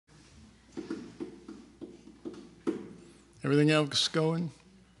Everything else going?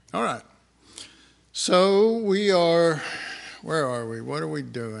 All right. So we are, where are we? What are we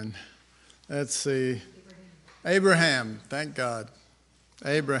doing? Let's see. Abraham, thank God.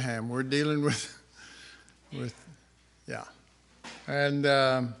 Abraham, we're dealing with yeah. And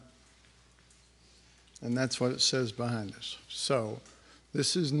that's what it says behind us. So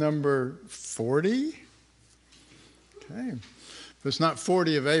this is number 40. Okay. But it's not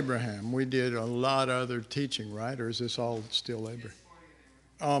 40 of Abraham. We did a lot of other teaching, right? Or is this all still Abraham?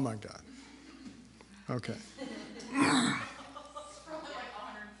 Oh, my God. Okay.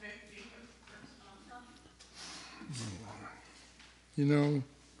 You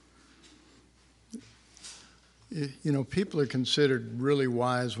know, people are considered really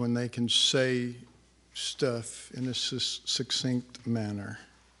wise when they can say stuff in a succinct manner.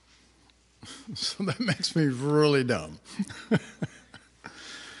 So that makes me really dumb.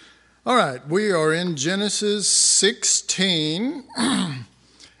 All right, we are in Genesis 16,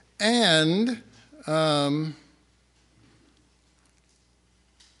 and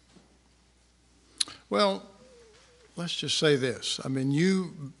well, let's just say this. I mean,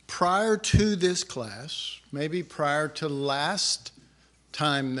 you, prior to this class, maybe prior to last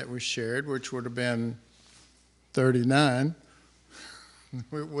time that we shared, which would have been 39,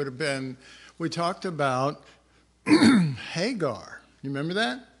 we talked about Hagar. You remember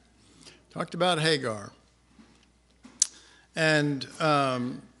that? Talked about Hagar. And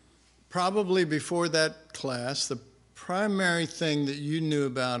probably before that class, the primary thing that you knew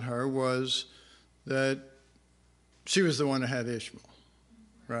about her was that she was the one who had Ishmael,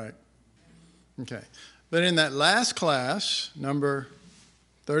 right? Okay. But in that last class, number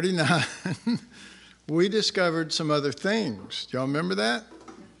 39, we discovered some other things. Do y'all remember that?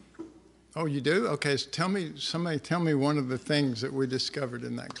 Oh, you do? Okay, so somebody tell me one of the things that we discovered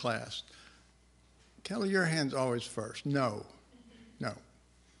in that class. Kelly, your hand's always first. No.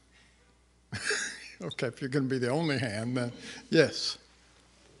 Okay, if you're going to be the only hand, then yes.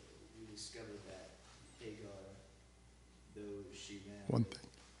 We discovered that Hagar, though she ran.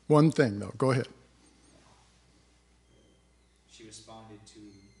 One thing, though. Go ahead. She responded to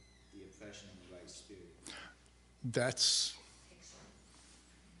the oppression in the right spirit. That's...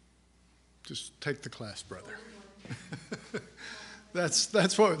 Just take the class, brother.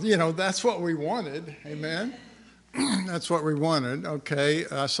 That's what we wanted. Amen. That's what we wanted. Okay.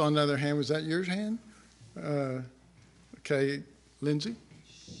 I saw another hand. Was that your hand? Okay, Lindsay.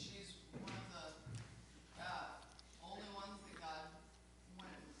 She's one of the only ones that God, one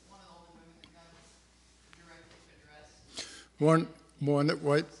of the only women that God directly addressed.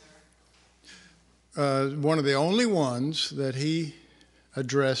 One of the only ones that he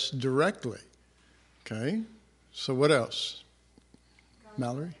addressed directly. Okay. So what else? God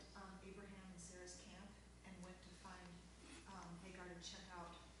Mallory? left, Abraham and Sarah's camp and went to find Hagar to check out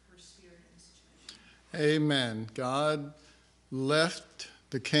her spirit in the situation. Amen. God left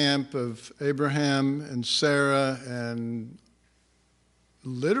the camp of Abraham and Sarah and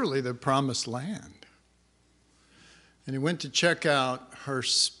literally the promised land. And he went to check out her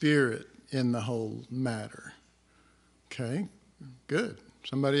spirit in the whole matter. Okay, good.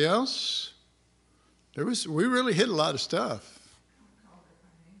 Somebody else? We really hit a lot of stuff.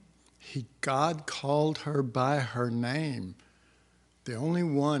 God called her by her name. The only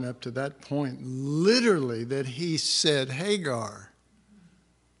one up to that point, literally, that he said, Hagar.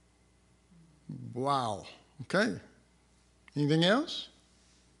 Wow. Okay. Anything else?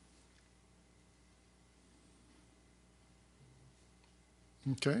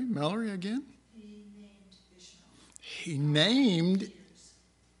 Okay, Mallory again. He named Ishmael.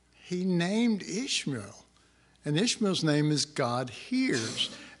 He named Ishmael. And Ishmael's name is God hears.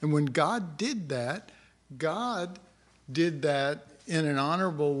 And when God did that in an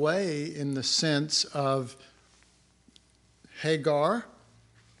honorable way in the sense of, Hagar,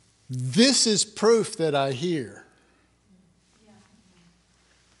 this is proof that I hear.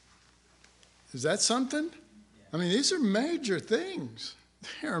 Is that something? I mean, these are major things.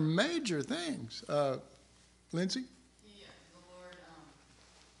 They are major things. Lindsay? Yeah, the Lord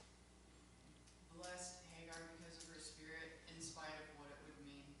blessed Hagar because of her spirit, in spite of what it would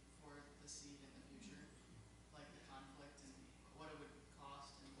mean for the seed in the future, like the conflict and what it would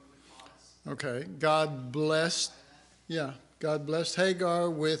cost and what it would cause. Okay, God blessed Hagar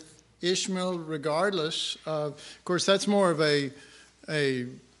with Ishmael regardless of course, that's more of a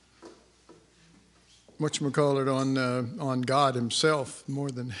whatchamacallit on God himself more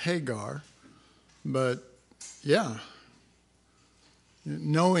than Hagar. But, yeah,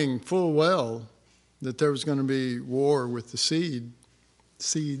 knowing full well that there was going to be war with the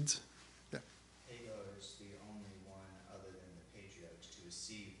seeds. Yeah. Hagar is the only one other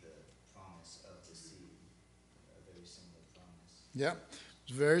Yeah,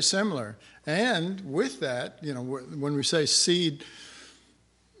 it's very similar. And with that, when we say seed,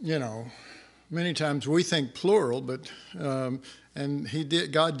 many times we think plural, but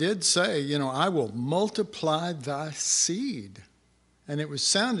and God did say, I will multiply thy seed. And it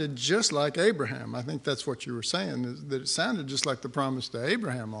sounded just like Abraham. I think that's what you were saying, is that it sounded just like the promise to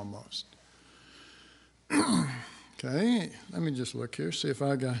Abraham almost. Okay, let me just look here, see if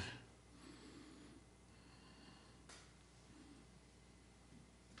I got...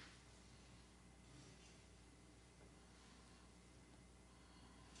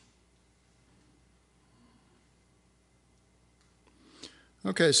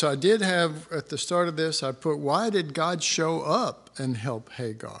 Okay, so I did have, at the start of this, I put, why did God show up and help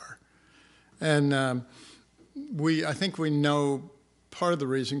Hagar? And I think we know part of the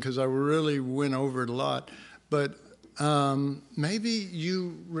reason, because I really went over it a lot. But maybe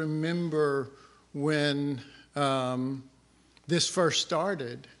you remember when this first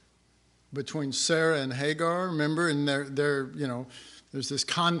started between Sarah and Hagar, remember? And there's this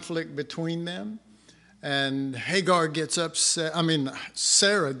conflict between them. And Sarah gets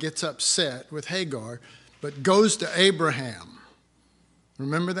upset with Hagar, but goes to Abraham.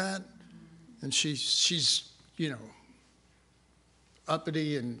 Remember that? And she's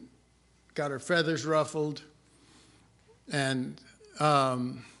uppity and got her feathers ruffled. And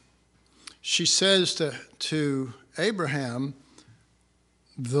she says to Abraham,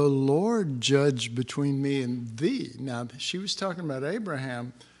 the Lord judge between me and thee. Now, she was talking about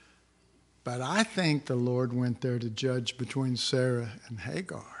Abraham, but I think the Lord went there to judge between Sarah and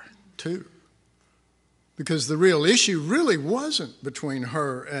Hagar, too. Because the real issue really wasn't between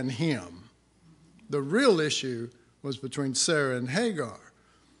her and him. The real issue was between Sarah and Hagar.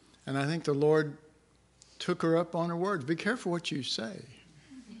 And I think the Lord took her up on her words. Be careful what you say.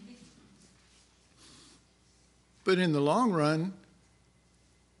 But in the long run,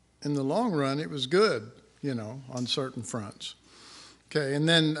 it was good, on certain fronts. Okay, and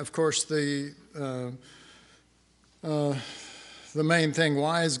then, of course, the main thing,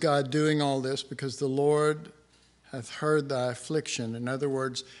 why is God doing all this? Because the Lord hath heard thy affliction. In other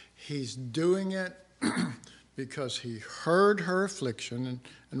words, he's doing it because he heard her affliction.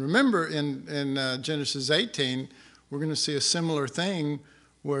 And remember, in Genesis 18, we're going to see a similar thing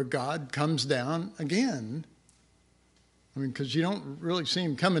where God comes down again. I mean, because you don't really see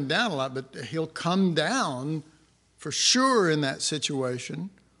him coming down a lot, but he'll come down for sure in that situation.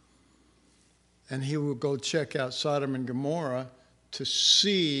 And he will go check out Sodom and Gomorrah to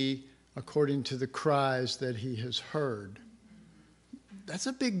see according to the cries that he has heard. That's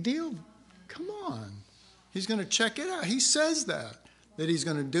a big deal. Come on. He's going to check it out. He says that he's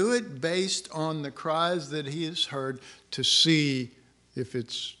going to do it based on the cries that he has heard to see if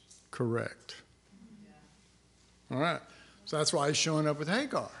it's correct. All right. So that's why he's showing up with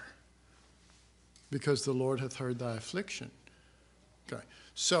Hagar. Because the Lord hath heard thy affliction. Okay.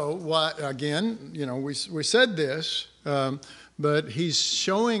 So again, we said this, but he's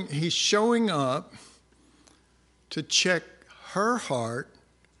showing up to check her heart,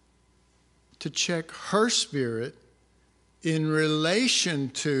 to check her spirit in relation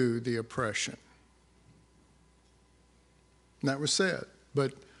to the oppression. And that was said.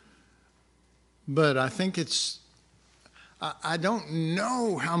 But I think I don't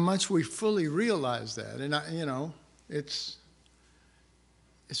know how much we fully realize that. And, it's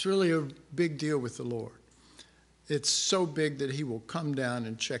really a big deal with the Lord. It's so big that he will come down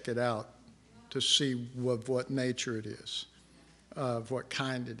and check it out to see of what nature it is, of what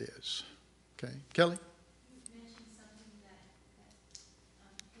kind it is. Okay. Kelly? You mentioned something that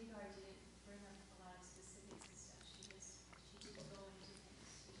Hagar didn't bring up a lot of specifics and stuff. She didn't go into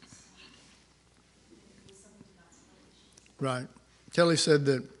things. It was something about salvation. Right. Kelly said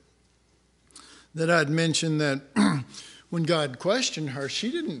that I'd mentioned that when God questioned her,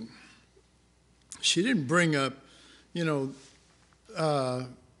 she didn't bring up,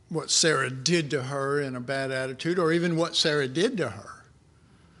 what Sarah did to her in a bad attitude, or even what Sarah did to her.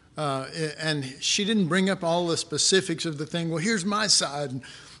 And she didn't bring up all the specifics of the thing. Well, here's my side, and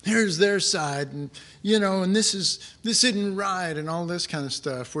here's their side, and and this isn't right, and all this kind of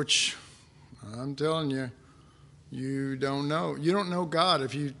stuff. Which I'm telling you, you don't know. You don't know God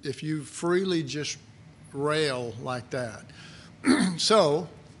if you freely just rail like that. So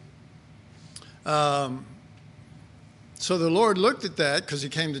the Lord looked at that because he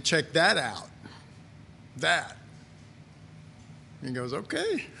came to check that out. He goes,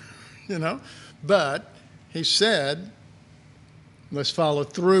 okay, But he said, let's follow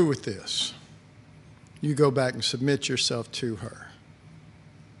through with this. You go back and submit yourself to her.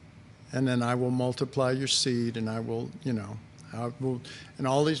 And then I will multiply your seed, and I will, And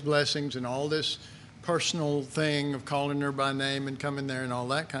all these blessings and all this personal thing of calling her by name and coming there and all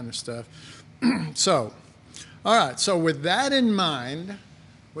that kind of stuff. So, all right, so with that in mind,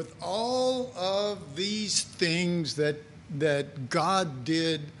 with all of these things that God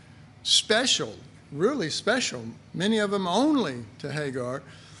did special, really special, many of them only to Hagar,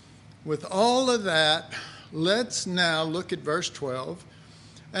 with all of that, let's now look at verse 12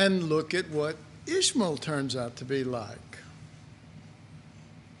 and look at what Ishmael turns out to be like.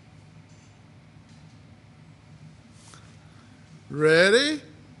 Ready?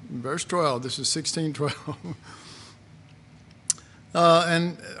 Verse 12. This is 16:12.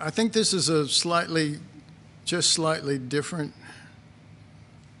 And I think this is a slightly different.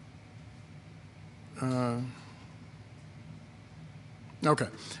 Okay.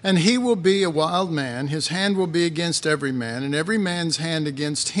 And he will be a wild man. His hand will be against every man, and every man's hand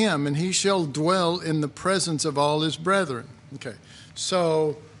against him, and he shall dwell in the presence of all his brethren. Okay.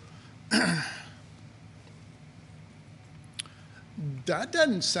 So that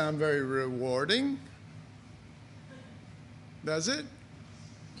doesn't sound very rewarding, does it?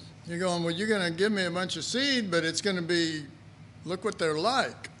 You're going, well, you're going to give me a bunch of seed, but it's going to be, look what they're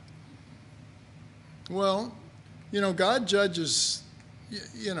like. Well, God judges,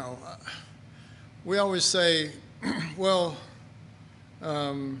 we always say, well,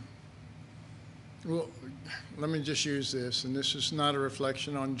 let me just use this, and this is not a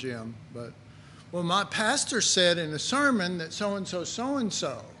reflection on Jim, but, well, my pastor said in a sermon that so-and-so,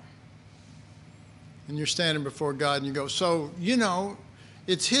 so-and-so. And you're standing before God and you go, so,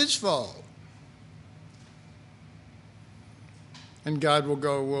 it's his fault. And God will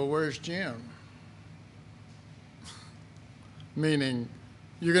go, well, where's Jim? Meaning,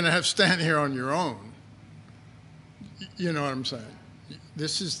 you're going to have to stand here on your own. You know what I'm saying?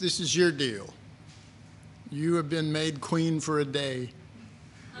 This is your deal. You have been made queen for a day.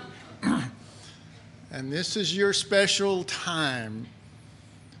 And this is your special time.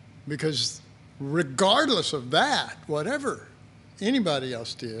 Because regardless of that, whatever anybody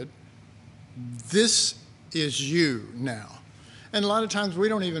else did, this is you now. And a lot of times we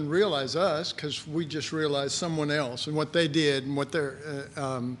don't even realize us because we just realize someone else and what they did and what they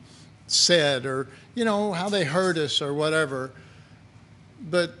said or, how they hurt us or whatever.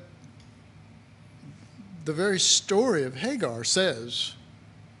 But the very story of Hagar says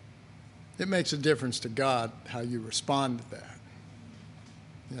it makes a difference to God how you respond to that.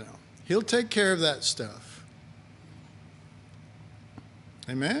 He'll take care of that stuff.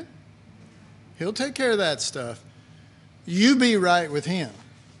 Amen? He'll take care of that stuff. You be right with him.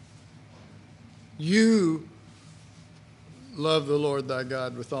 You love the Lord thy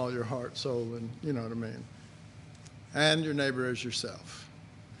God with all your heart, soul, and you know what I mean. And your neighbor as yourself.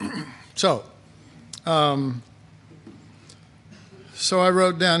 So I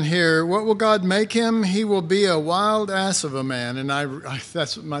wrote down here, what will God make him? He will be a wild ass of a man. And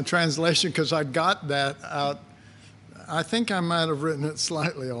that's my translation because I got that out. I think I might have written it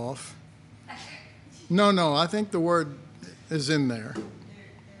slightly off. No, I think the word is in there. I don't know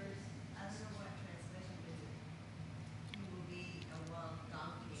what translation is it. He will be a wild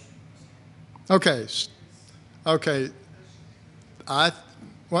donkey. Okay.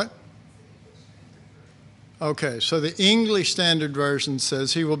 What? Okay, so the English Standard Version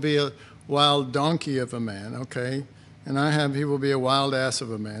says he will be a wild donkey of a man, okay? And I have he will be a wild ass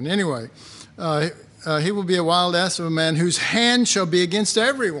of a man. Anyway, he will be a wild ass of a man whose hand shall be against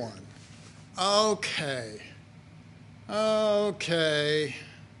everyone. Okay.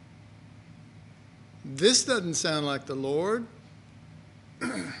 This doesn't sound like the Lord.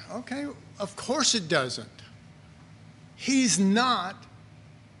 Okay, of course it doesn't. He's not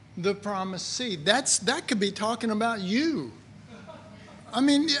the promised seed. That could be talking about you. I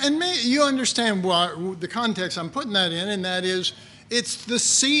mean, and you understand the context I'm putting that in, and that is, it's the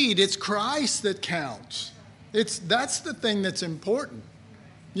seed, it's Christ that counts. That's the thing that's important.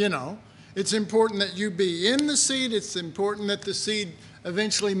 It's important that you be in the seed. It's important that the seed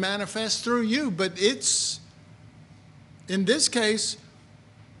eventually manifests through you. But it's, in this case,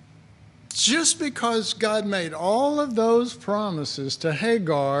 just because God made all of those promises to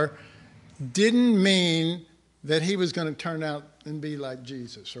Hagar didn't mean that he was going to turn out and be like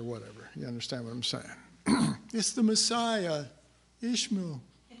Jesus or whatever. You understand what I'm saying? It's the Messiah, Ishmael,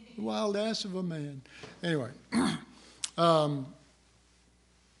 the wild ass of a man. Anyway.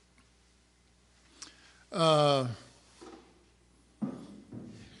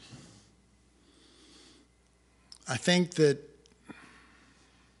 I think that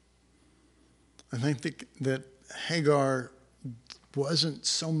Hagar wasn't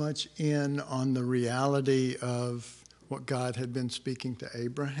so much in on the reality of what God had been speaking to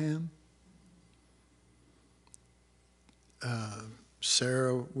Abraham.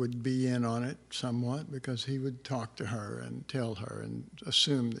 Sarah would be in on it somewhat because he would talk to her and tell her and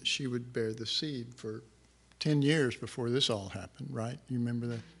assume that she would bear the seed for 10 years before this all happened, right? You remember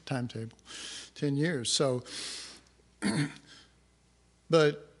the timetable? 10 years. So,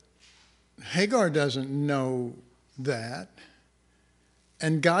 but Hagar doesn't know that.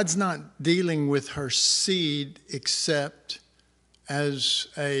 And God's not dealing with her seed except as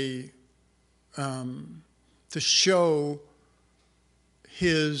a, to show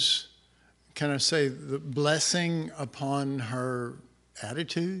his, can I say, the blessing upon her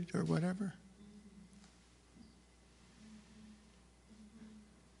attitude or whatever?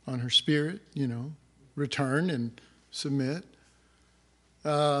 On her spirit, return and submit.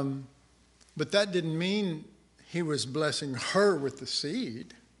 But that didn't mean he was blessing her with the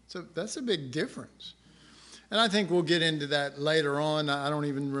seed. So that's a big difference. And I think we'll get into that later on. I don't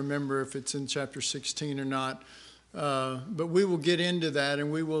even remember if it's in chapter 16 or not. But we will get into that,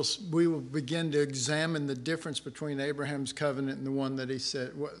 and we will begin to examine the difference between Abraham's covenant and the one that he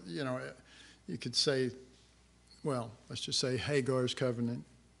said, you could say, well, let's just say Hagar's covenant,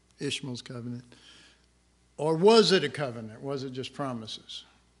 Ishmael's covenant. Or was it a covenant? Was it just promises?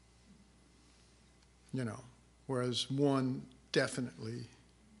 Whereas one definitely,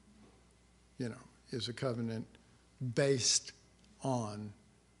 is a covenant based on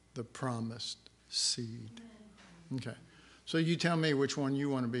the promised seed. Okay. So you tell me which one you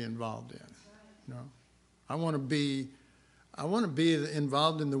want to be involved in. I want to be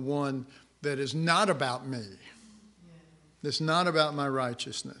involved in the one that is not about me. That's not about my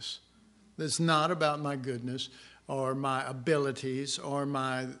righteousness. That's not about my goodness or my abilities or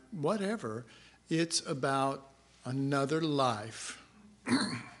my whatever. It's about another life.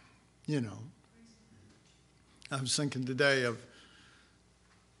 I was thinking today of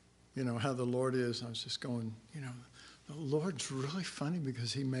how the Lord is. I was just going, the Lord's really funny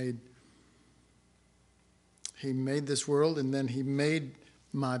because he made this world, and then he made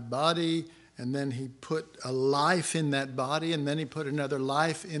my body, and then he put a life in that body, and then he put another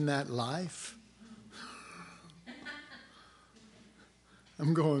life in that life.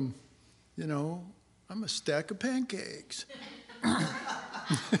 I'm going, I'm a stack of pancakes.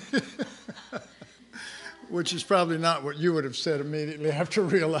 Which is probably not what you would have said immediately after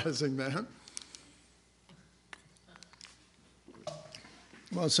realizing that.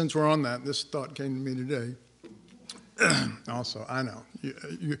 Well, since we're on that, this thought came to me today. Also, I know,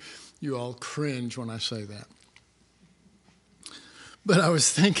 you all cringe when I say that. But I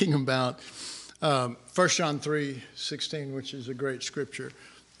was thinking about 1 John 3:16, which is a great scripture.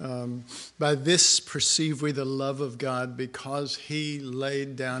 By this perceive we the love of God, because he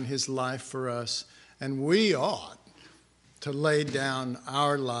laid down his life for us. And we ought to lay down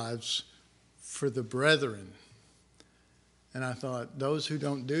our lives for the brethren. And I thought, those who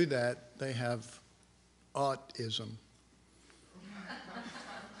don't do that, they have autism.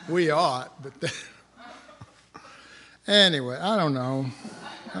 We ought, but anyway, I don't know.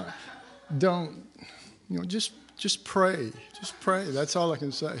 Just pray. Just pray. That's all I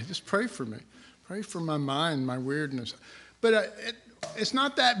can say. Just pray for me. Pray for my mind, my weirdness. But it's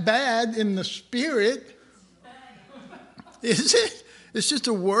not that bad in the spirit, is it? It's just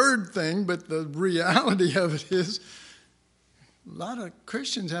a word thing, but the reality of it is a lot of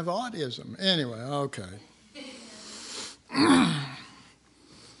Christians have autism. Anyway, okay.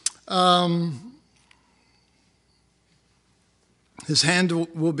 His hand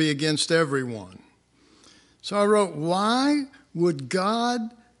will be against everyone. So I wrote, why would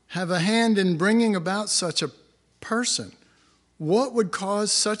God have a hand in bringing about such a person? What would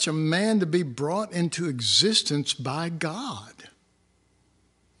cause such a man to be brought into existence by God?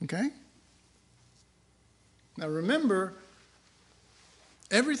 Okay? Now remember,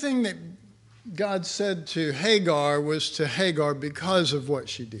 everything that God said to Hagar was to Hagar because of what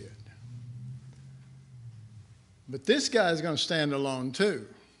she did. But this guy is going to stand alone too.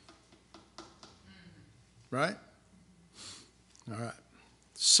 Right? All right.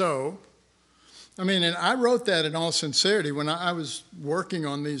 So, and I wrote that in all sincerity when I was working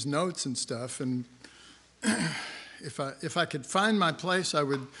on these notes and stuff, and if I could find my place, I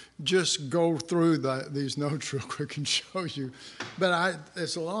would just go through these notes real quick and show you. But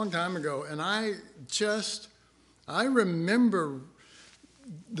it's a long time ago, and I remember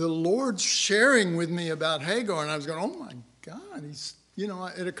the Lord sharing with me about Hagar, and I was going, oh my God,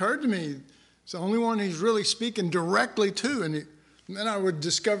 it occurred to me, it's the only one he's really speaking directly to, and then I would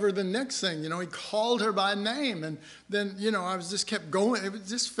discover the next thing, he called her by name, and then, I was just kept going. It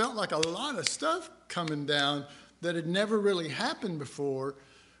just felt like a lot of stuff coming down that had never really happened before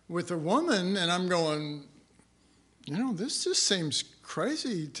with a woman, and I'm going, this just seems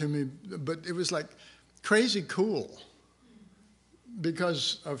crazy to me, but it was like crazy cool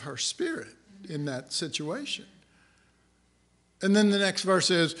because of her spirit in that situation. And then the next verse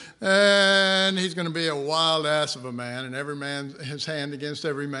is, and he's going to be a wild ass of a man, and every man his hand against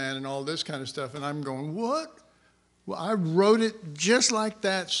every man, and all this kind of stuff. And I'm going, what? Well, I wrote it just like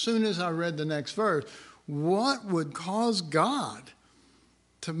that as soon as I read the next verse. What would cause God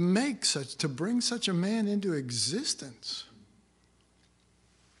to bring such a man into existence?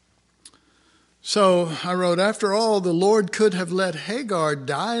 So I wrote, after all, the Lord could have let Hagar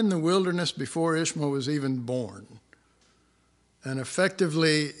die in the wilderness before Ishmael was even born, and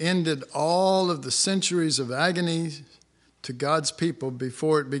effectively ended all of the centuries of agony to God's people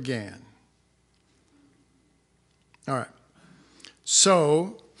before it began. All right.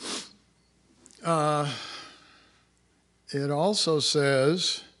 So, it also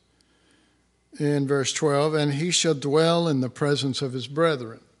says in verse 12, and he shall dwell in the presence of his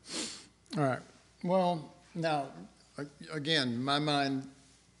brethren. All right. Well, now, again, my mind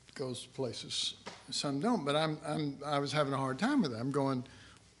goes places some don't, but I was having a hard time with it. I'm going,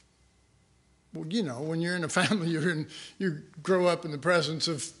 well, when you're in a family, you grow up in the presence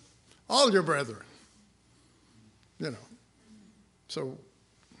of all your brethren. So,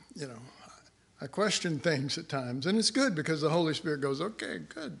 I question things at times, and it's good because the Holy Spirit goes, okay,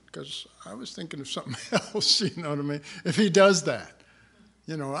 good, because I was thinking of something else, you know what I mean? If he does that,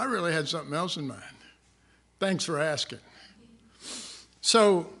 I really had something else in mind. Thanks for asking.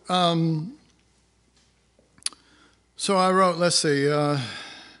 So, so I wrote, let's see, let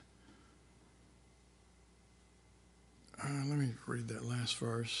me read that last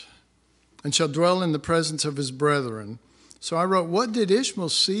verse. And shall dwell in the presence of his brethren. So I wrote, what did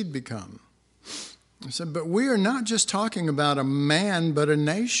Ishmael's seed become? I said, but we are not just talking about a man, but a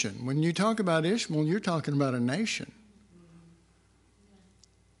nation. When you talk about Ishmael, you're talking about a nation.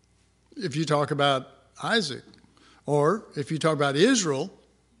 If you talk about Isaac, or if you talk about Israel,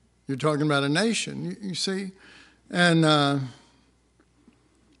 you're talking about a nation, you see? And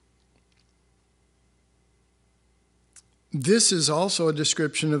this is also a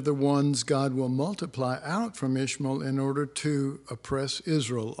description of the ones God will multiply out from Ishmael in order to oppress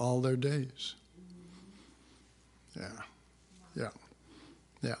Israel all their days. Yeah.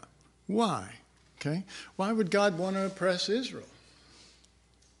 Why? Okay. Why would God want to oppress Israel?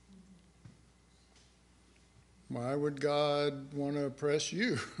 Why would God want to oppress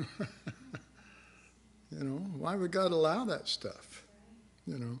you? Why would God allow that stuff?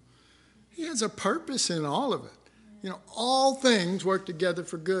 He has a purpose in all of it. All things work together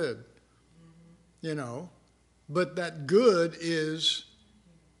for good. But that good is,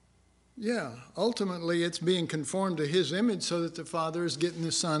 ultimately it's being conformed to his image so that the Father is getting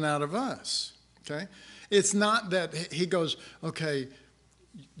the Son out of us. Okay? It's not that he goes, okay,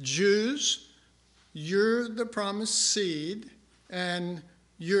 Jews, you're the promised seed, and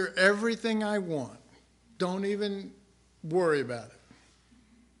you're everything I want. Don't even worry about it.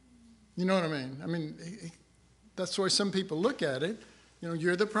 You know what I mean? I mean, that's the way some people look at it.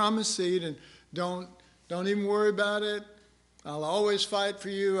 You're the promised seed, and don't even worry about it. I'll always fight for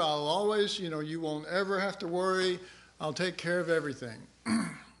you. I'll always, you won't ever have to worry. I'll take care of everything.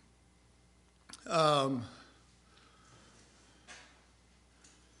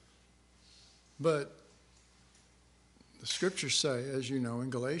 But the scriptures say, as you know,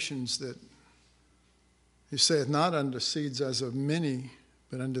 in Galatians, that he saith not unto seeds as of many,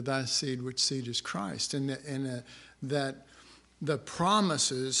 but unto thy seed, which seed is Christ. And that the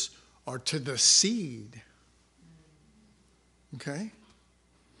promises are to the seed. Okay?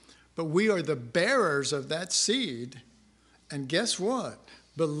 But we are the bearers of that seed. And guess what?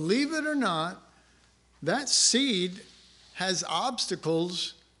 Believe it or not, that seed has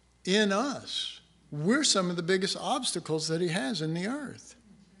obstacles in us. We're some of the biggest obstacles that he has in the earth.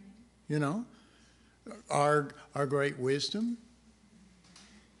 Our great wisdom,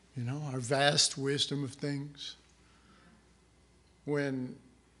 our vast wisdom of things. When,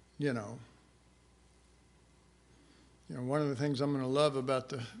 one of the things I'm going to love about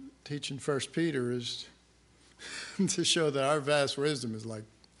the teaching 1 Peter is to show that our vast wisdom is like,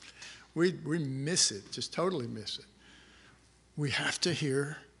 we miss it, just totally miss it. We have to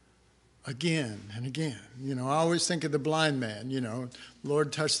hear again and again. I always think of the blind man,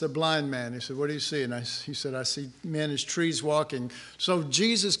 Lord touched the blind man. He said, what do you see? And he said, I see men as trees walking. So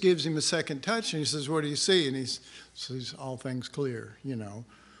Jesus gives him a second touch, and he says, what do you see? And he says, all things clear,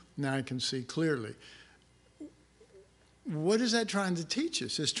 Now I can see clearly. What is that trying to teach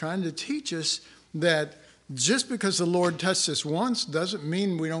us? It's trying to teach us that just because the Lord touched us once doesn't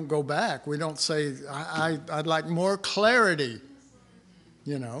mean we don't go back. We don't say, I'd like more clarity,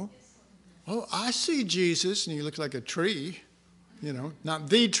 you know. Oh, I see Jesus, and he looks like a tree, you know, not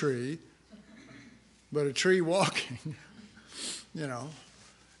the tree, but a tree walking, you know,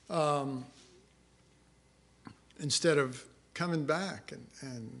 instead of coming back.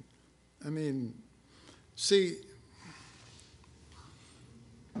 And I mean, see,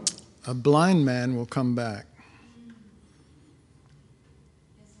 a blind man will come back.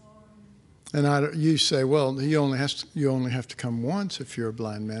 And you say, well, you only have to come once if you're a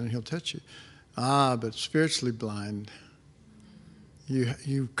blind man, and he'll touch you. But spiritually blind,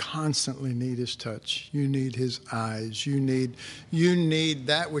 you constantly need his touch. You need his eyes. You need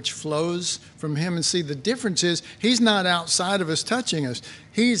that which flows from him. And see, the difference is he's not outside of us touching us.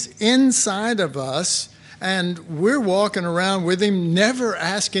 He's inside of us, and we're walking around with him, never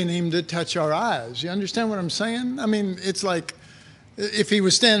asking him to touch our eyes. You understand what I'm saying? I mean, it's like, if he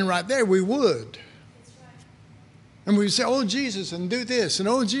was standing right there, we would. And we'd say, oh, Jesus, and do this, and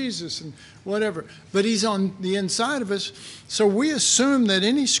oh, Jesus, and whatever. But he's on the inside of us. So we assume that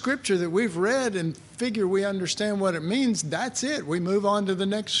any scripture that we've read and figure we understand what it means, that's it. We move on to the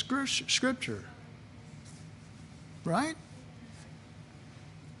next scripture. Right?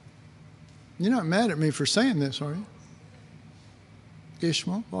 You're not mad at me for saying this, are you?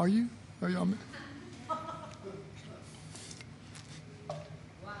 Ishmael, are you? Are y'all mad?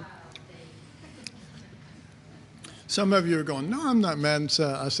 Some of you are going, no, I'm not mad. And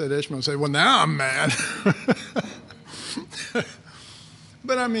so I said Ishmael. I said, well, now I'm mad.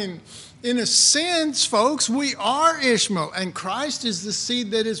 But I mean, in a sense, folks, we are Ishmael. And Christ is the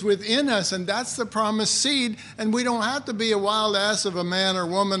seed that is within us. And that's the promised seed. And we don't have to be a wild ass of a man or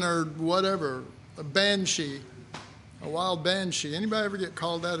woman or whatever. A banshee. A wild banshee. Anybody ever get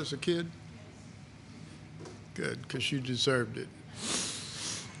called that as a kid? Good, because you deserved it.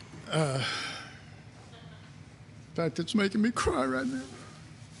 In fact, it's making me cry right now.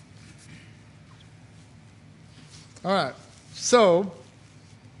 All right, so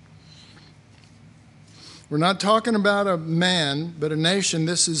we're not talking about a man, but a nation.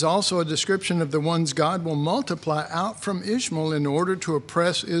 This is also a description of the ones God will multiply out from Ishmael in order to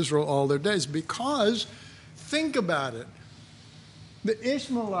oppress Israel all their days. Because, think about it, the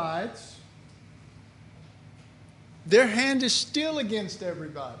Ishmaelites, their hand is still against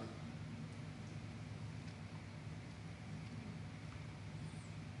everybody.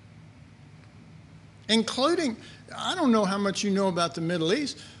 Including, I don't know how much you know about the Middle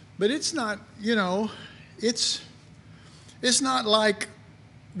East, but it's not, you know, it's not like,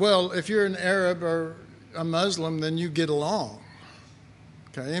 well, if you're an Arab or a Muslim, then you get along.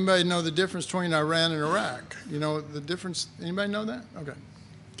 Okay, anybody know the difference between Iran and Iraq? You know the difference? Anybody know that? Okay.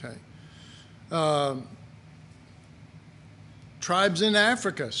 Tribes in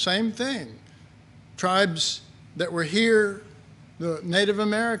Africa, same thing. Tribes that were here, the Native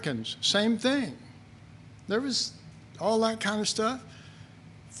Americans, same thing. There was all that kind of stuff.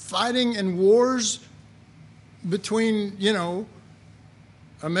 Fighting and wars between, you know,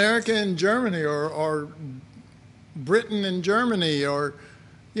 America and Germany or Britain and Germany or,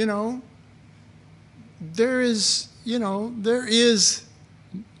 you know, there is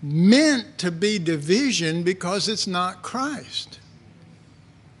meant to be division because it's not Christ.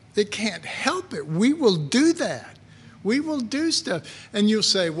 It can't help it. We will do that. We will do stuff. And you'll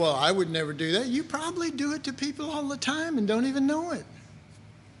say, well, I would never do that. You probably do it to people all the time and don't even know it.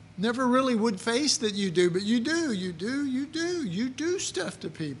 Never really would face that you do, but you do. You do stuff to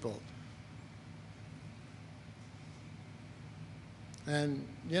people. And,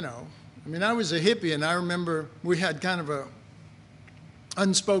 you know, I mean, I was a hippie, and I remember we had kind of a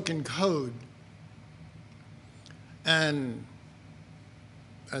unspoken code. And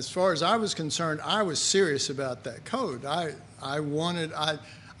as far as I was concerned, I was serious about that code. I wanted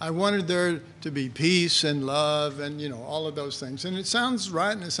there to be peace and love and, you know, all of those things. And it sounds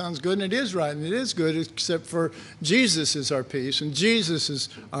right and it sounds good and it is right and it is good, except for Jesus is our peace and Jesus is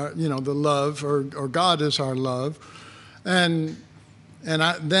our, you know, the love, or God is our love. And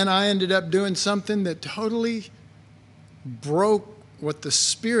then I ended up doing something that totally broke what the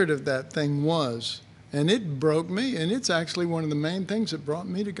spirit of that thing was. And it broke me, and it's actually one of the main things that brought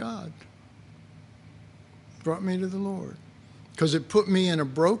me to God. Brought me to the Lord. Because it put me in a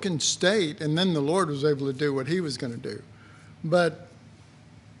broken state, and then the Lord was able to do what he was going to do. But,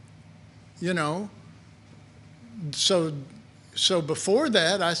 you know, so before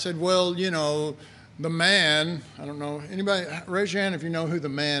that, I said, well, you know, the man, I don't know, anybody, raise your hand if you know who the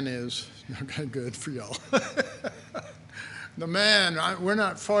man is. Okay, good for y'all. The man, we're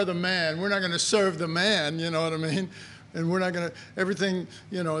not for the man. We're not going to serve the man, you know what I mean? And we're not going to, everything,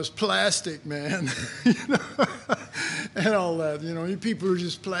 is plastic, man. And all that, you people are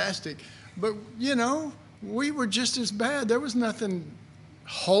just plastic. But, we were just as bad. There was nothing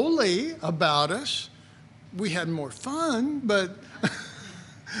holy about us. We had more fun, but,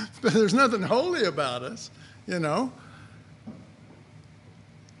 but there's nothing holy about us,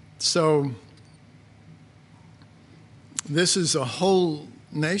 So, this is a whole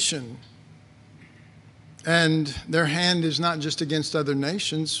nation. And their hand is not just against other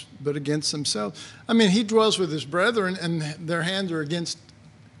nations, but against themselves. I mean, he dwells with his brethren, and their hands are against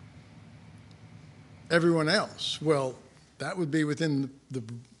everyone else. Well, that would be within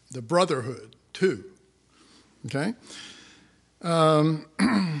the brotherhood, too. Okay?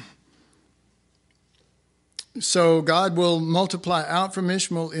 So God will multiply out from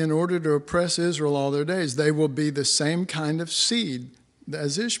Ishmael in order to oppress Israel all their days. They will be the same kind of seed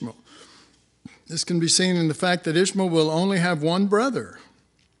as Ishmael. This can be seen in the fact that Ishmael will only have one brother.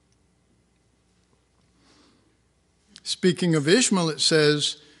 Speaking of Ishmael, it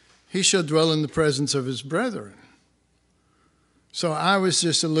says, he shall dwell in the presence of his brethren. So I was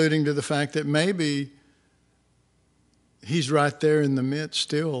just alluding to the fact that maybe he's right there in the midst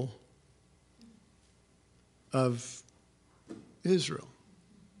still of Israel.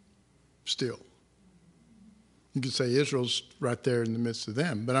 Still. You could say Israel's right there in the midst of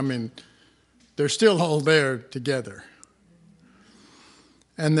them, but I mean, they're still all there together.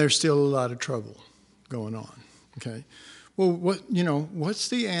 And there's still a lot of trouble going on. Okay? Well, what's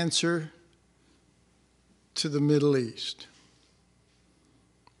the answer to the Middle East?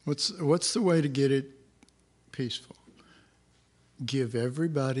 What's the way to get it peaceful? Give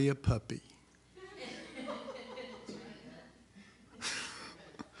everybody a puppy.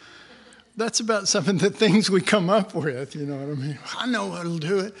 That's about some of the things we come up with, you know what I mean? I know what'll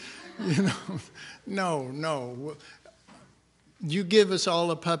do it. No. You give us all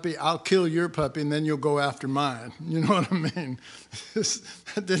a puppy, I'll kill your puppy, and then you'll go after mine. You know what I mean?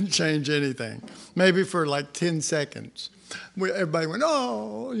 That didn't change anything. Maybe for like 10 seconds. Everybody went,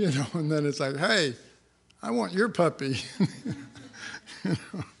 oh, and then it's like, hey, I want your puppy.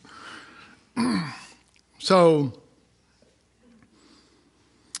 So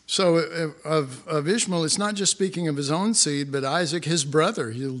of Ishmael, it's not just speaking of his own seed, but Isaac, his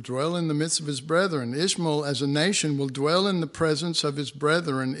brother. He'll dwell in the midst of his brethren. Ishmael, as a nation, will dwell in the presence of his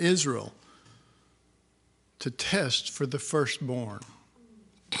brethren, Israel, to test for the firstborn.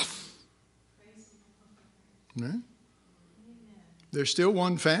 Right? They're still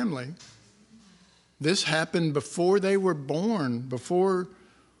one family. This happened before they were born, before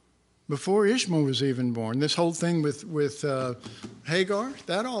Ishmael was even born. This whole thing with Hagar,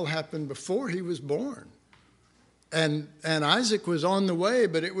 that all happened before he was born. And Isaac was on the way,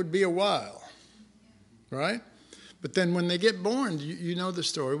 but it would be a while. Right? But then when they get born, you know the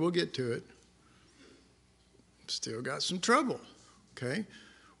story. We'll get to it. Still got some trouble. Okay?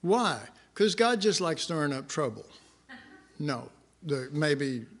 Why? Because God just likes stirring up trouble. No.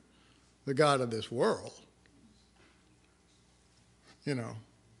 Maybe the God of this world.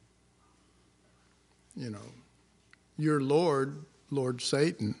 Your Lord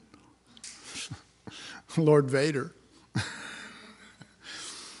Satan, Lord Vader.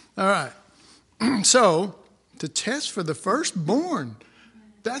 All right. So, to test for the firstborn,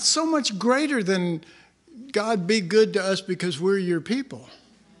 that's so much greater than God be good to us because we're your people.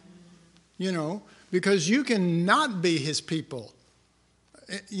 Because you can not be his people,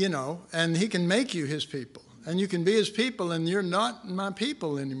 and he can make you his people. And you can be his people and you're not my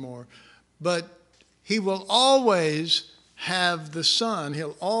people anymore. But he will always have the Son.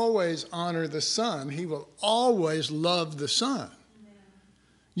 He'll always honor the Son. He will always love the Son.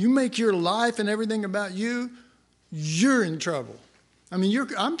 You make your life and everything about you, you're in trouble. I mean,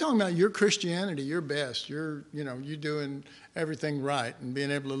 I'm talking about your Christianity, your best. You're doing everything right and being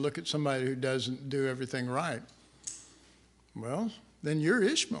able to look at somebody who doesn't do everything right. Well, then you're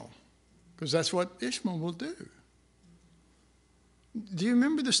Ishmael, because that's what Ishmael will do. Do you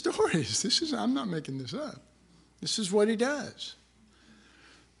remember the stories? I'm not making this up. This is what he does.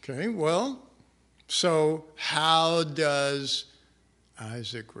 Okay, well, so how does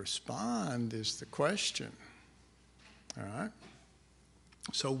Isaac respond is the question. All right?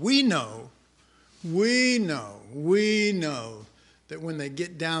 So we know that when they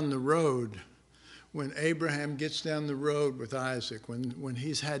get down the road, when Abraham gets down the road with Isaac, when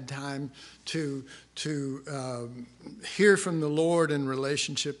he's had time to hear from the Lord in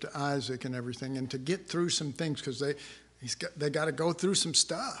relationship to Isaac and everything, and to get through some things, because they got to go through some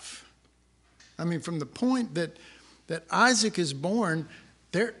stuff. I mean, from the point that that Isaac is born,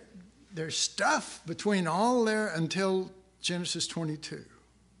 there's stuff between all there until Genesis 22.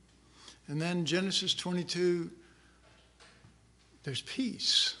 And then Genesis 22, there's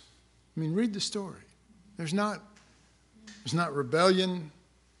peace. I mean, read the story. There's not rebellion.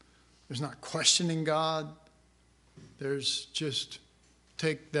 There's not questioning God. There's just,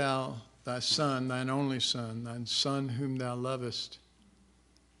 take thou thy son, thine only son, thine son whom thou lovest,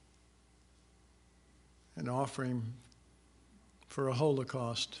 and offer him for a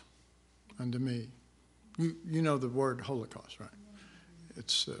holocaust unto me. You know the word Holocaust, right?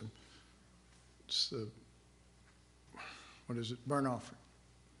 It's the, what is it? Burnt offering.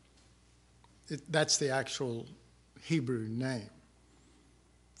 That's the actual Hebrew name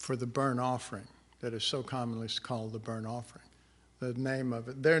for the burnt offering that is so commonly called the burnt offering. The name of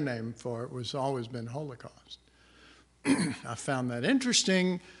it, their name for it, was always been Holocaust. I found that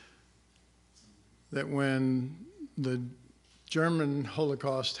interesting that when the German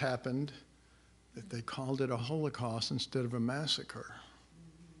Holocaust happened, that they called it a Holocaust instead of a massacre.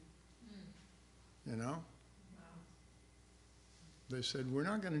 You know? They said, we're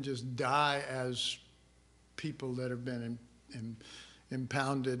not going to just die as people that have been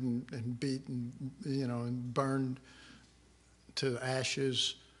impounded and beaten, you know, and burned to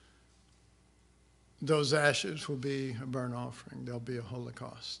ashes. Those ashes will be a burnt offering. They'll be a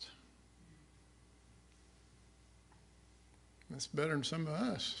Holocaust. That's better than some of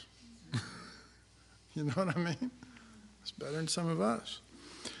us. You know what I mean? It's better than some of us.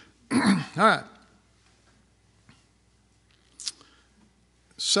 All right.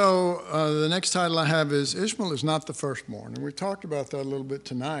 So the next title I have is Ishmael is not the firstborn. And we talked about that a little bit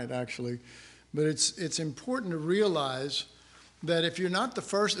tonight, actually. But it's important to realize that if you're not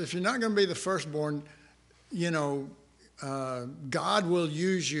going to be the firstborn, you know, God will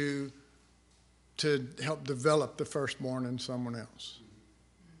use you to help develop the firstborn in someone else.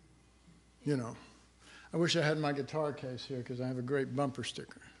 You know. I wish I had my guitar case here because I have a great bumper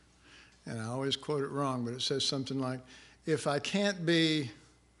sticker. And I always quote it wrong, but it says something like, if I can't be,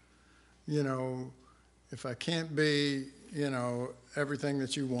 you know, everything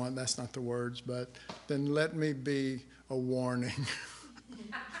that you want, that's not the words, but then let me be a warning.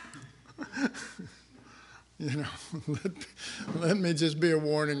 You know, let me just be a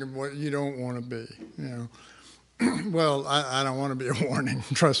warning of what you don't want to be, you know. Well, I don't want to be a warning,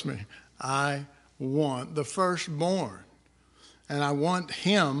 trust me. I want the firstborn. And I want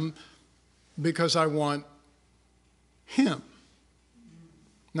him because I want him.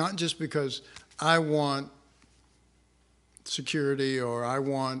 Not just because I want security or I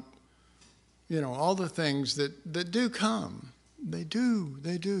want, you know, all the things that do come. They do.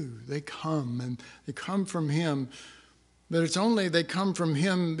 They come, and they come from him. But it's only they come from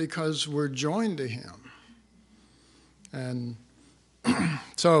him because we're joined to him. And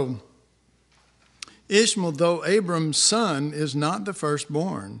so Ishmael, though Abram's son, is not the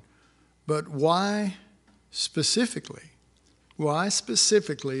firstborn. But why specifically? Why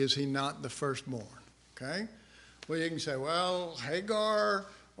specifically is he not the firstborn? Okay? Well, you can say, well, Hagar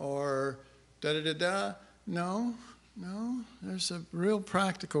or da-da-da-da. No, there's a real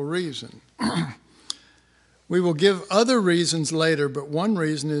practical reason. We will give other reasons later, but one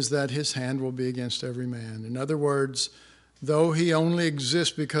reason is that his hand will be against every man. In other words, though he only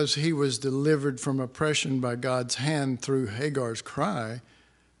exists because he was delivered from oppression by God's hand through Hagar's cry,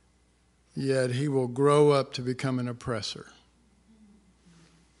 yet he will grow up to become an oppressor.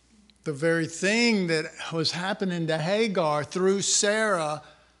 The very thing that was happening to Hagar through Sarah,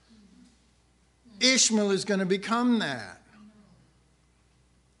 Ishmael is going to become that.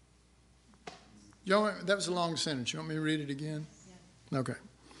 That was a long sentence. You want me to read it again? Yeah. Okay.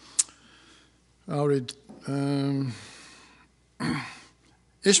 I'll read.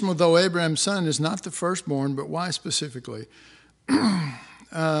 Ishmael, though Abraham's son, is not the firstborn, but why specifically?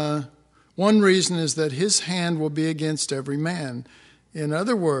 One reason is that his hand will be against every man. In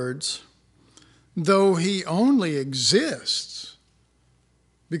other words, though he only exists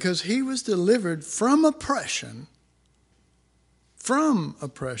because he was delivered from oppression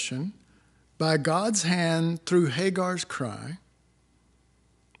by God's hand through Hagar's cry,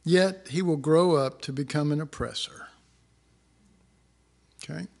 yet he will grow up to become an oppressor.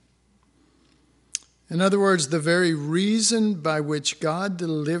 Okay? In other words, the very reason by which God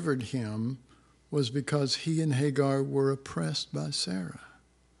delivered him was because he and Hagar were oppressed by Sarah.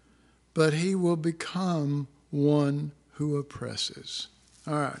 But he will become one who oppresses.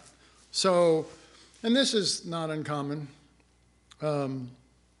 All right. So, and this is not uncommon.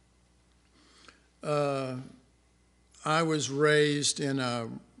 I was raised in a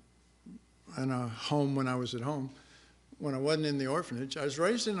home when I was at home when I wasn't in the orphanage. I was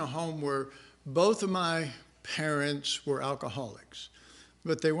raised in a home where both of my parents were alcoholics.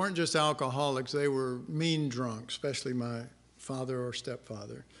 But they weren't just alcoholics, they were mean drunks, especially my father or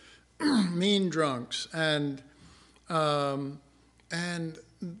stepfather. Mean drunks. And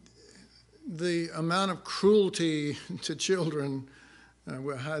the amount of cruelty to children,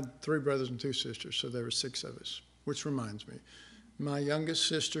 we had 3 brothers and 2 sisters, so there were 6 of us, which reminds me. My youngest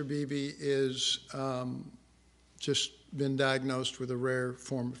sister, Bibi, is just been diagnosed with a rare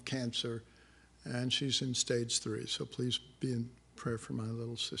form of cancer, and she's in stage 3, so please be in prayer for my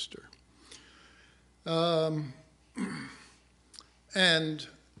little sister. And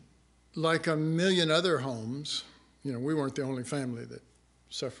like a million other homes, you know, we weren't the only family that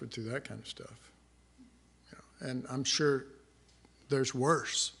suffered through that kind of stuff. You know, and I'm sure there's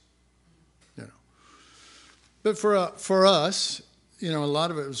worse, you know. But for us, you know, a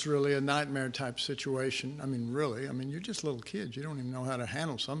lot of it was really a nightmare type situation. I mean, really, I mean, you're just little kids. You don't even know how to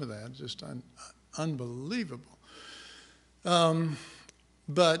handle some of that. It's just unbelievable.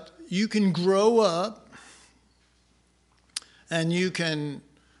 But you can grow up and you can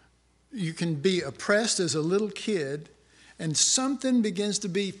be oppressed as a little kid, and something begins to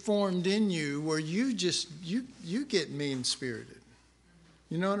be formed in you where you get mean-spirited.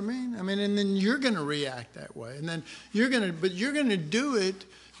 You know what I mean? I mean, and then you're going to react that way. And then you're going to do it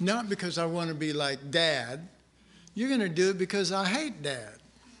not because I want to be like Dad. You're going to do it because I hate Dad.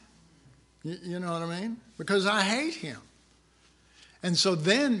 You know what I mean? Because I hate him. And so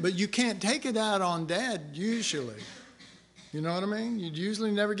then, but you can't take it out on Dad usually. You know what I mean? You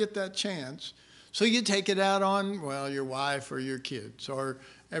usually never get that chance. So you take it out on, well, your wife or your kids or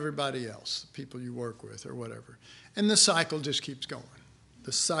everybody else, the people you work with or whatever. And the cycle just keeps going.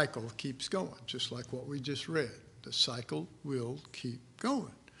 The cycle keeps going, just like what we just read. The cycle will keep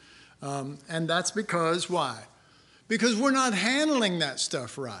going. And that's because, why? Because we're not handling that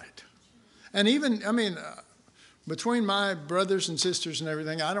stuff right. And even, I mean, between my brothers and sisters and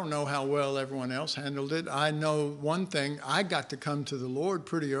everything, I don't know how well everyone else handled it. I know one thing, I got to come to the Lord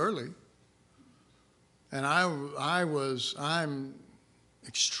pretty early. And I'm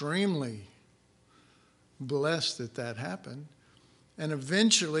extremely blessed that happened. And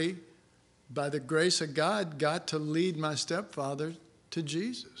eventually, by the grace of God, got to lead my stepfather to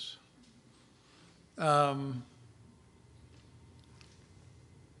Jesus. Trying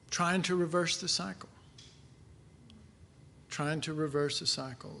to reverse the cycle. Trying to reverse the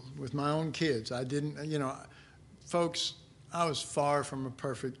cycle with my own kids. I didn't, you know, folks, I was far from a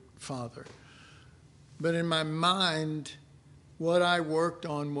perfect father. But in my mind, what I worked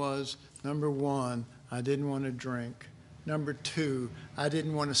on was, number 1, I didn't want to drink. Number 2, I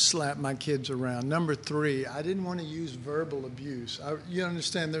didn't want to slap my kids around. Number 3, I didn't want to use verbal abuse. You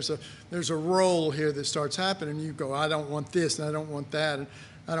understand, there's a role here that starts happening. You go, I don't want this, and I don't want that, and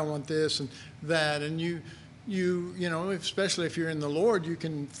I don't want this and that. And you know, especially if you're in the Lord, you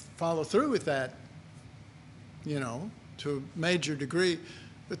can follow through with that, you know, to a major degree.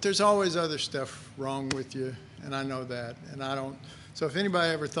 But there's always other stuff wrong with you, and I know that. And I don't. So if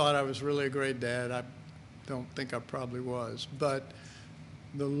anybody ever thought I was really a great dad, I don't think I probably was. But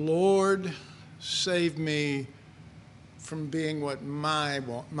the Lord saved me from being what my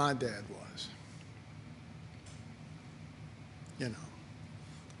dad was, you know.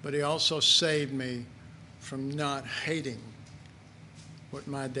 But he also saved me from not hating what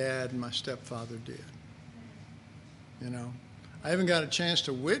my dad and my stepfather did, you know. I haven't got a chance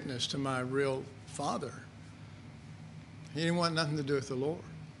to witness to my real father. He didn't want nothing to do with the Lord.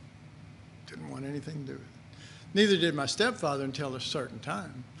 Didn't want anything to do with it. Neither did my stepfather until a certain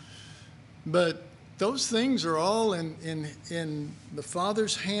time. But those things are all in the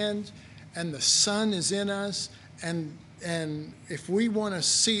Father's hands, and the Son is in us. And if we want to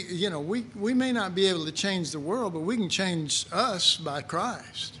see, you know, we may not be able to change the world, but we can change us by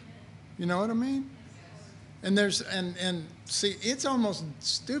Christ. You know what I mean? And see, it's almost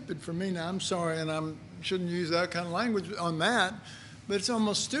stupid for me now. I'm sorry, and I shouldn't use that kind of language on that, but it's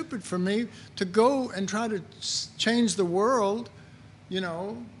almost stupid for me to go and try to change the world, you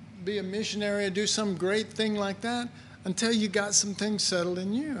know, be a missionary or do some great thing like that until you got some things settled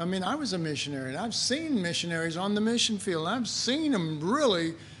in you. I mean, I was a missionary, and I've seen missionaries on the mission field. I've seen them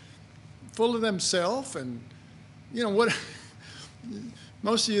really full of themselves, and, you know, what...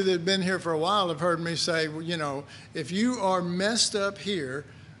 Most of you that have been here for a while have heard me say, well, you know, if you are messed up here,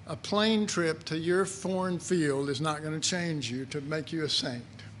 a plane trip to your foreign field is not going to change you to make you a saint.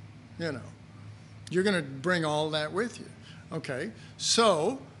 You know, you're going to bring all that with you. Okay,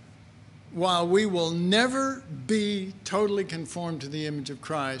 so while we will never be totally conformed to the image of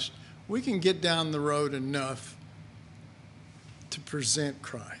Christ, we can get down the road enough to present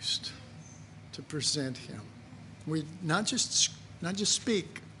Christ, to present him. We not just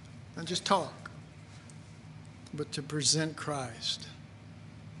speak, not just talk, but to present Christ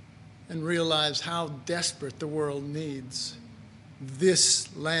and realize how desperate the world needs this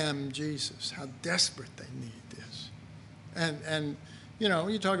Lamb Jesus, how desperate they need this. And you know,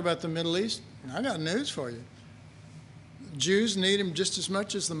 you talk about the Middle East, I got news for you. Jews need him just as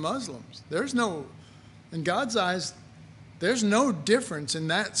much as the Muslims. In God's eyes, there's no difference in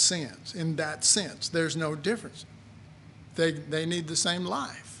that sense. In that sense, there's no difference. They need the same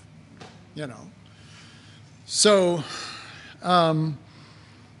life, you know. So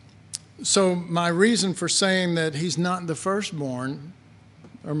my reason for saying that he's not the firstborn,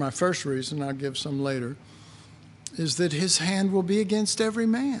 or my first reason, I'll give some later, is that his hand will be against every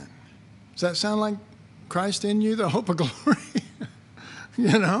man. Does that sound like Christ in you, the hope of glory?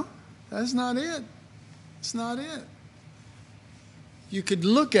 You know, that's not it. It's not it. You could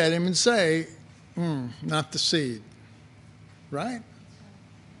look at him and say, not the seed. Right?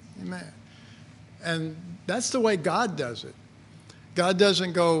 Amen. And that's the way God does it. God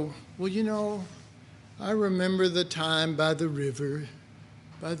doesn't go, well, you know, I remember the time by the river,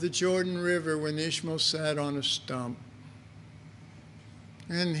 by the Jordan River, when Ishmael sat on a stump.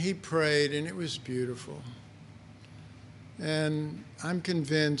 And he prayed, and it was beautiful. And I'm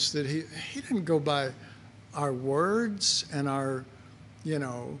convinced that he didn't go by our words and our, you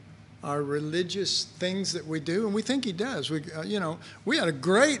know, our religious things that we do, and we think he does. We had a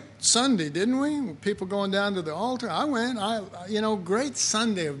great Sunday, didn't we? People going down to the altar. I went. Great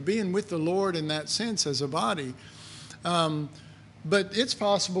Sunday of being with the Lord in that sense as a body. But it's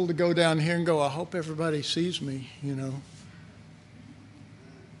possible to go down here and go, I hope everybody sees me. You know.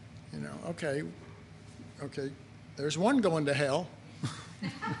 Okay. There's one going to hell.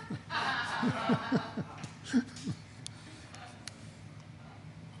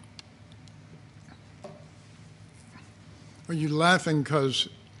 Are you laughing because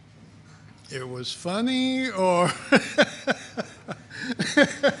it was funny, or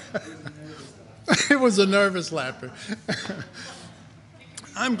it was a nervous laughter?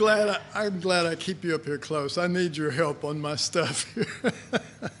 I'm glad I keep you up here close. I need your help on my stuff here.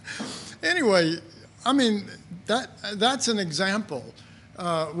 Anyway, I mean, that's an example.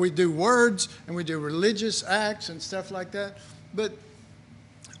 We do words and we do religious acts and stuff like that, but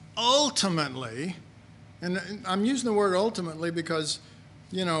ultimately, and I'm using the word ultimately because,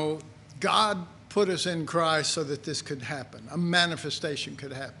 you know, God put us in Christ so that this could happen. A manifestation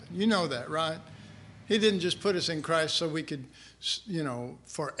could happen. You know that, right? He didn't just put us in Christ so we could, you know,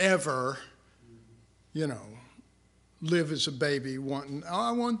 forever, you know, live as a baby wanting, oh,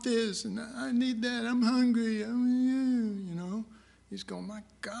 I want this and I need that. I'm hungry. You know. He's going, my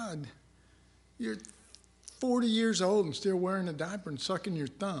God, you're 40 years old and still wearing a diaper and sucking your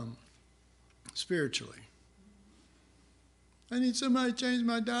thumb spiritually. I need somebody to change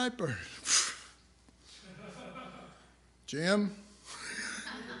my diaper. Jim?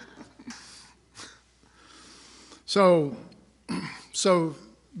 So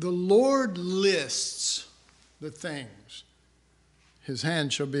the Lord lists the things. His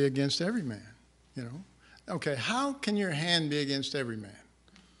hand shall be against every man, you know. Okay, how can your hand be against every man?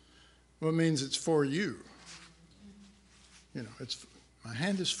 Well, it means it's for you. You know, my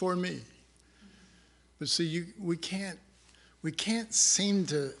hand is for me. But see, we can't seem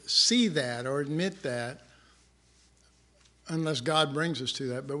to see that or admit that unless God brings us to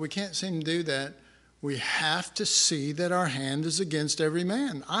that. But we can't seem to do that. We have to see that our hand is against every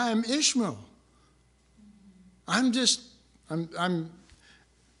man. I am Ishmael. I'm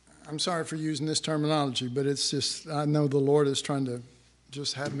sorry for using this terminology, but it's just, I know the Lord is trying to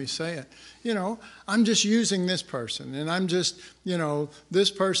just have me say it. You know, I'm just using this person, and I'm just, you know, this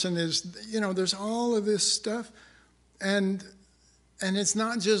person is, you know, there's all of this stuff, and it's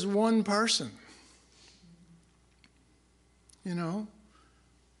not just one person. You know,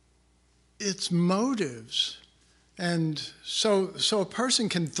 it's motives. And so a person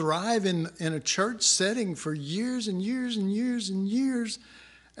can thrive in a church setting for years and years and years and years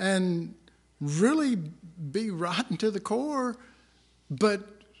and really be rotten to the core, but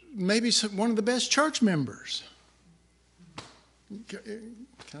maybe one of the best church members. Can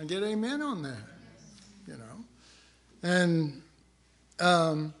I get amen on that? You know? And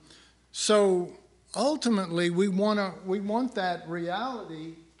so ultimately we want that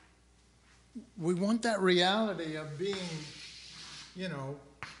reality. We want that reality of being, you know,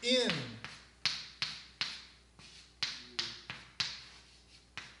 in.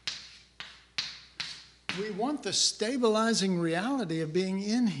 We want the stabilizing reality of being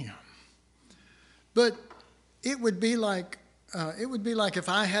in Him. But it would be like, it would be like if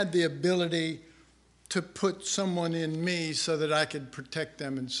I had the ability to put someone in me so that I could protect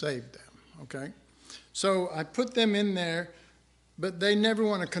them and save them, okay? So I put them in there, but they never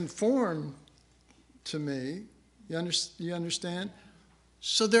want to conform to me. You understand?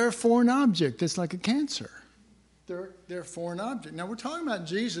 So they're a foreign object. It's like a cancer. They're a foreign object. Now, we're talking about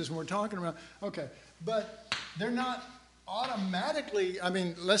Jesus, and we're talking about, okay, but they're not automatically, I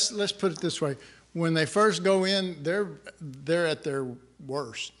mean, let's put it this way. When they first go in, they're at their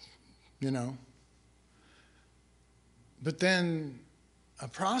worst, you know. But then a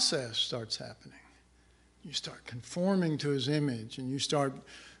process starts happening. You start conforming to his image, and you start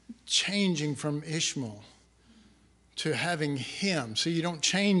changing from Ishmael to having him. So you don't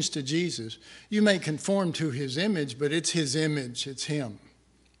change to Jesus. You may conform to his image, but it's his image. It's him.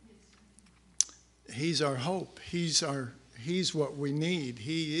 He's our hope. He's what we need.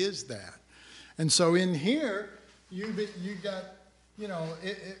 He is that. And so in here, you got, you know,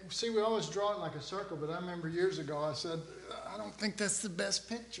 see, we always draw it like a circle, but I remember years ago I said, I don't think that's the best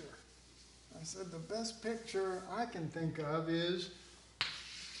picture. I said, the best picture I can think of is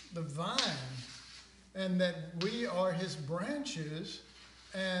the vine, and that we are his branches,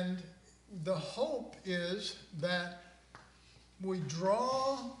 and the hope is that we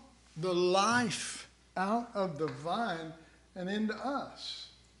draw the life out of the vine and into us.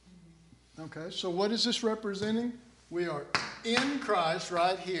 Okay, so what is this representing? We are in Christ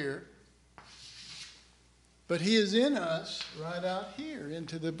right here, but he is in us right out here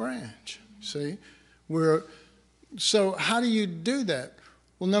into the branch. See? So how do you do that?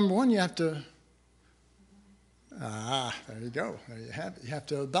 Well, number one, you have to, there you go. There you have it. You have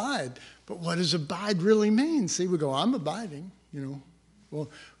to abide. But what does abide really mean? See, we go, I'm abiding, you know.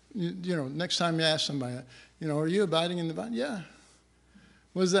 Well, you know, next time you ask somebody, you know, are you abiding in the vine? Yeah.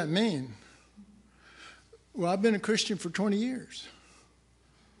 What does that mean? Well, I've been a Christian for 20 years.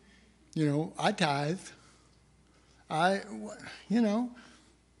 You know, I tithe. You know,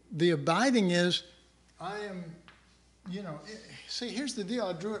 the abiding is, I am, you know, see, here's the deal.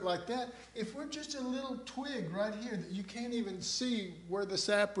 I drew it like that. If we're just a little twig right here that you can't even see where the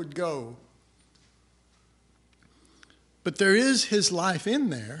sap would go, but there is his life in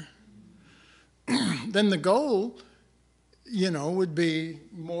there, then the goal, you know, would be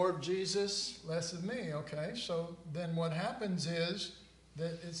more of Jesus, less of me, okay? So then what happens is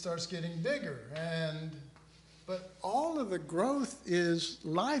that it starts getting bigger. But all of the growth is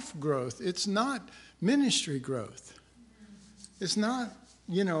life growth. It's not ministry growth. It's not,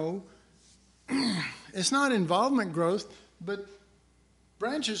 you know, it's not involvement growth, but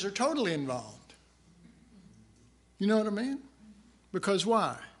branches are totally involved. You know what I mean? Because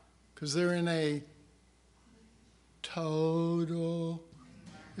why? Because they're in a total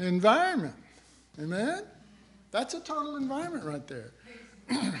environment. Amen? That's a total environment right there.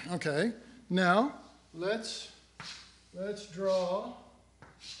 Okay, now let's draw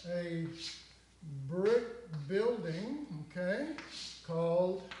a brick building, okay,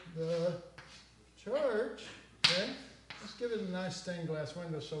 called the church. Okay, let's give it a nice stained glass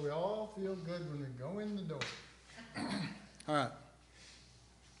window so we all feel good when we go in the door. All right.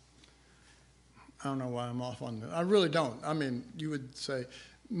 I don't know why I'm off on this. I really don't. I mean, you would say,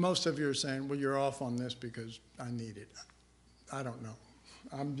 most of you are saying, well, you're off on this because I need it. I don't know.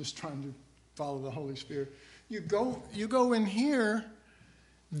 I'm just trying to follow the Holy Spirit. You go in here,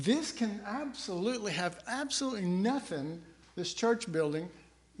 this can absolutely have absolutely nothing, this church building,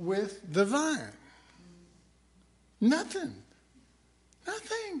 with the vine. Nothing.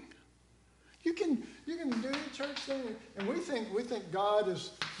 Nothing. You can do your church thing, and we think God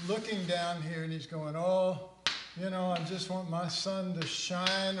is looking down here and he's going, oh, you know, I just want my sun to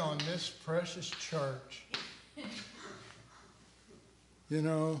shine on this precious church. You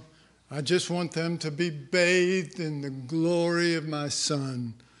know, I just want them to be bathed in the glory of my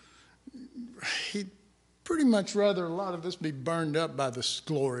son. He'd pretty much rather a lot of this be burned up by the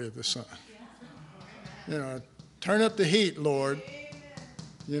glory of the sun. You know, turn up the heat, Lord.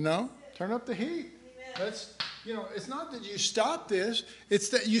 You know, turn up the heat. That's, you know, it's not that you stop this, it's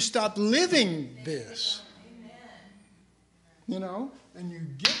that you stop living this. You know, and you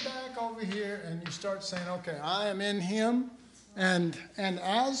get back over here and you start saying, okay, I am in him, and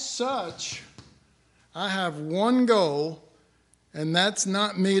as such, I have one goal, and that's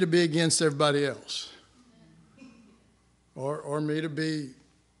not me to be against everybody else. Or me to be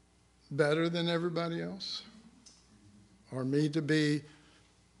better than everybody else. Or me to be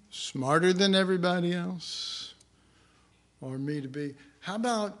smarter than everybody else, or me to be, how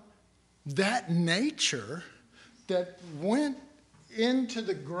about that nature that went into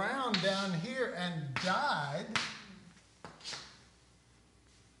the ground down here and died,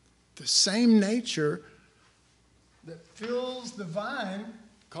 The same nature that fills the vine,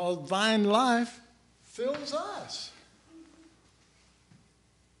 called vine life, fills us.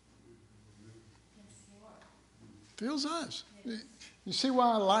 Fills us. You see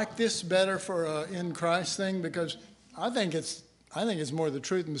why I like this better for an in Christ thing? Because I think it's more the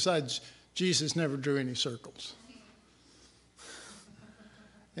truth. And besides, Jesus never drew any circles.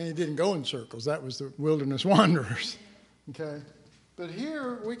 And he didn't go in circles. That was the wilderness wanderers. Okay? But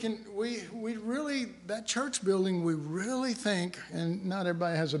here we really, that church building, we really think, and not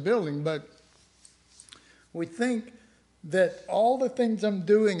everybody has a building, but we think that all the things I'm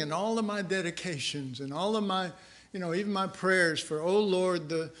doing and all of my dedications and all of my, even my prayers for, oh Lord,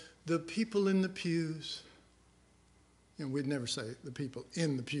 the people in the pews. We'd never say the people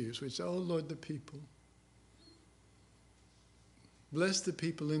in the pews. We'd say, oh Lord, the people. Bless the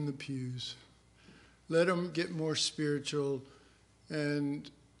people in the pews. Let them get more spiritual and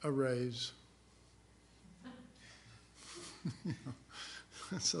a raise.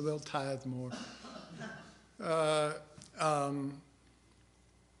 So they'll tithe more.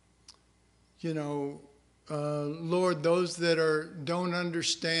 Lord, those that don't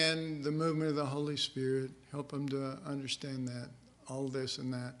understand the movement of the Holy Spirit, help them to understand that, all this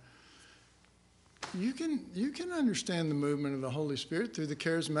and that. You can understand the movement of the Holy Spirit through the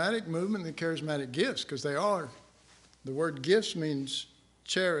charismatic movement and the charismatic gifts, because they are. The word gifts means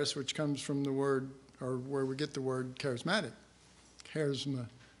charis, which comes from the word, or where we get the word charismatic.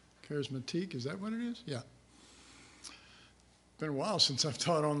 Charismatique, is that what it is? Yeah. It's been a while since I've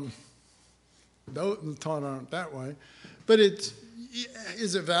taught on it that way. But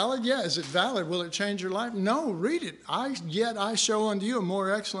is it valid? Yeah. Is it valid? Will it change your life? No, read it. Yet I show unto you a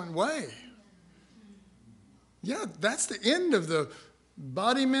more excellent way. Yeah, that's the end of the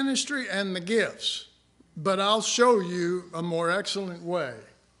body ministry and the gifts. But I'll show you a more excellent way.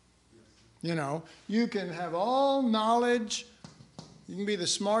 You can have all knowledge. You can be the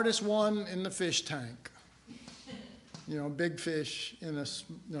smartest one in the fish tank. Big fish in a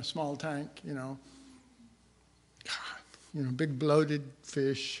small tank, big bloated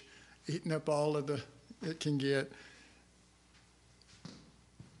fish eating up all of it can get.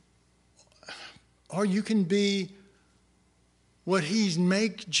 Or you can be what he's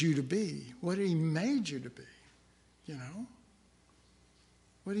made you to be, what he made you to be,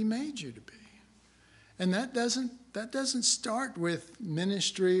 what he made you to be. And that doesn't start with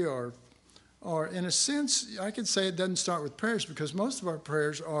ministry or in a sense, I could say it doesn't start with prayers, because most of our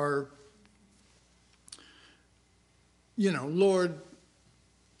prayers are, Lord,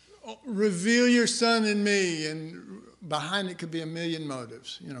 reveal your son in me, and behind it could be a million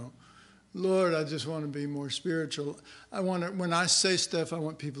motives, Lord, I just want to be more spiritual. When I say stuff, I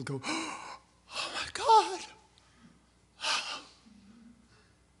want people to go, oh my God.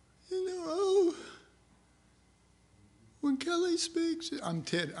 When Kelly speaks, I'm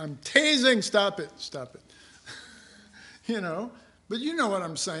teasing. Stop it. But you know what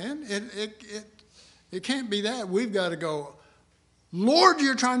I'm saying. It can't be that. We've got to go, Lord,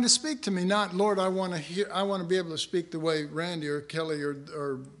 you're trying to speak to me, not Lord, I want to be able to speak the way Randy or Kelly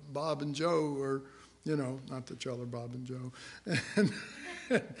or Bob and Joe, or not that y'all are Bob and Joe,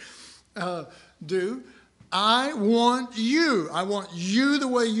 do. I want you. I want you the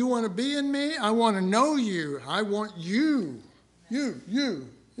way you want to be in me. I want to know you. I want you. You.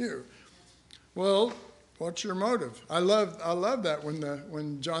 Well, what's your motive? I love that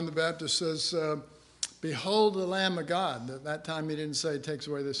when John the Baptist says, behold the Lamb of God. That time he didn't say takes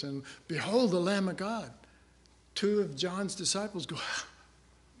away the sin. Behold the Lamb of God. Two of John's disciples go,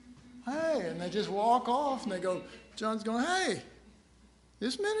 hey, and they just walk off, and they go, John's going, hey,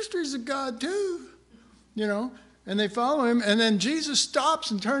 this ministry's of God too. And they follow him, and then Jesus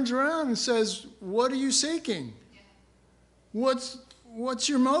stops and turns around and says, what are you seeking? What's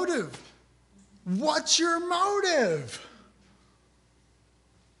your motive? What's your motive?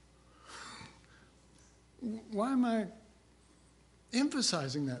 Why am I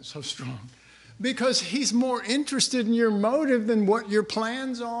emphasizing that so strong? Because he's more interested in your motive than what your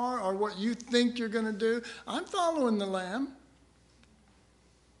plans are or what you think you're going to do. I'm following the Lamb.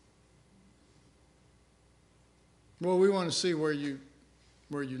 Well, we want to see where you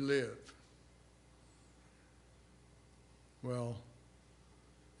live. Well,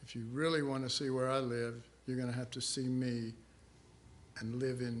 if you really want to see where I live, you're going to have to see me and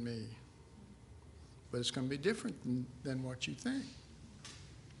live in me. But it's going to be different than what you think.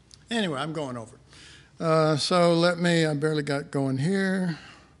 Anyway, I'm going over. So I barely got going here.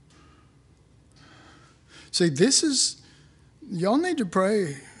 See, y'all need to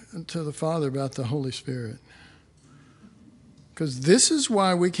pray to the Father about the Holy Spirit. Because this is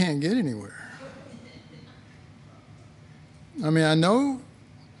why we can't get anywhere. I mean, I know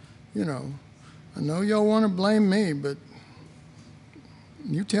y'all want to blame me, but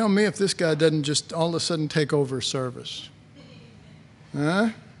you tell me if this guy doesn't just all of a sudden take over service. Huh?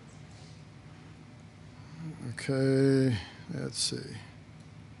 Okay, let's see.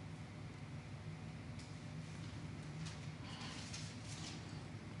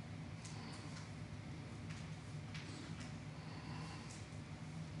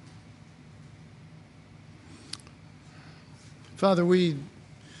 Father, we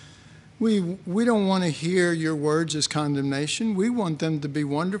don't want to hear your words as condemnation. We want them to be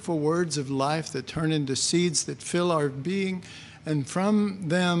wonderful words of life that turn into seeds that fill our being, and from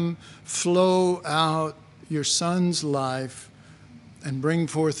them flow out your Son's life and bring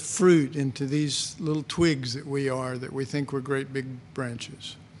forth fruit into these little twigs that we are, that we think we're great big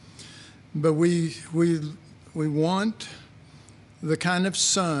branches. But we want the kind of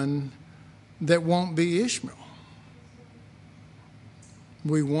son that won't be Ishmael.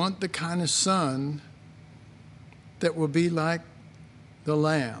 We want the kind of son that will be like the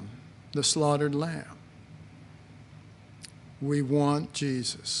lamb, the slaughtered lamb. We want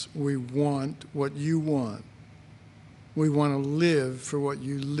Jesus. We want what you want. We want to live for what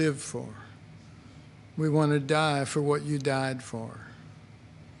you live for. We want to die for what you died for.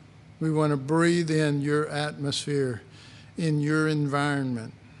 We want to breathe in your atmosphere, in your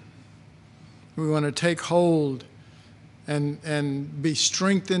environment. We want to take hold and be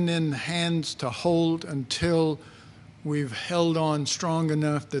strengthened in hands to hold until we've held on strong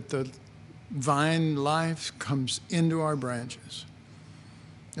enough that the vine life comes into our branches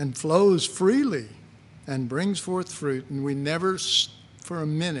and flows freely and brings forth fruit. And we never for a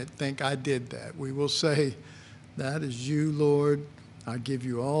minute think, I did that. We will say, that is you, Lord. I give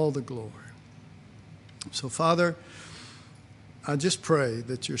you all the glory. So, Father, I just pray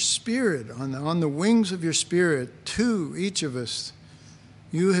that your Spirit, on the wings of your Spirit, to each of us,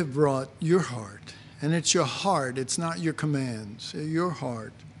 you have brought your heart. And it's your heart. It's not your commands. Your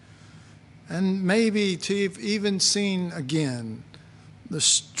heart. And maybe to have even seen again the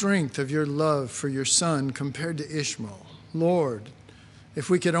strength of your love for your son compared to Ishmael. Lord, if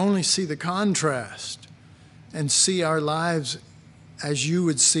we could only see the contrast and see our lives as you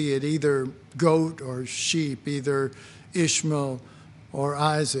would see it, either goat or sheep, either Ishmael or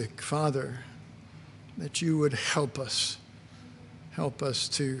Isaac, Father, that you would help us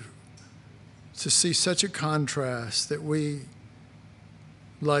to see such a contrast that we,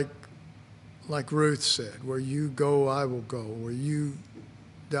 like Ruth said, where you go, I will go, where you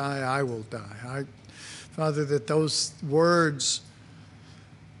die, I will die. Father, that those words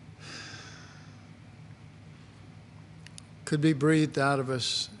could be breathed out of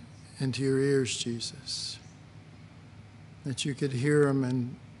us into your ears, Jesus. That you could hear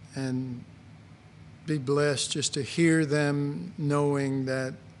them and be blessed just to hear them, knowing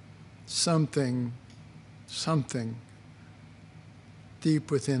that something deep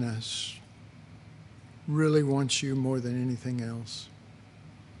within us really wants you more than anything else.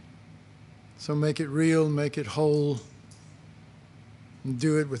 So make it real, make it whole, and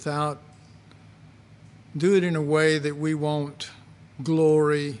do it in a way that we won't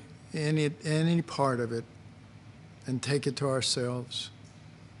glory in any part of it and take it to ourselves.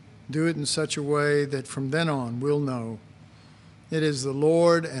 Do it in such a way that from then on we'll know it is the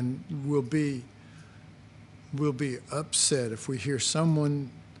Lord, and we'll be upset if we hear someone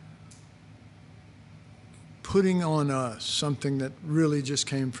putting on us something that really just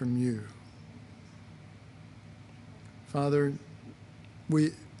came from you. Father,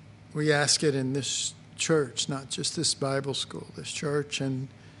 we ask it in this church, not just this Bible school, this church and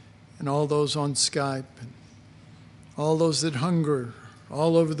all those on Skype and all those that hunger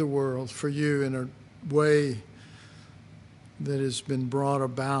all over the world for you in a way that has been brought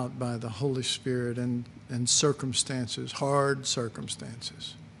about by the Holy Spirit and circumstances, hard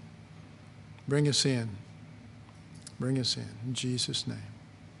circumstances. Bring us in. Bring us in Jesus' name.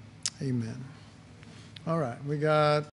 Amen. All right, we got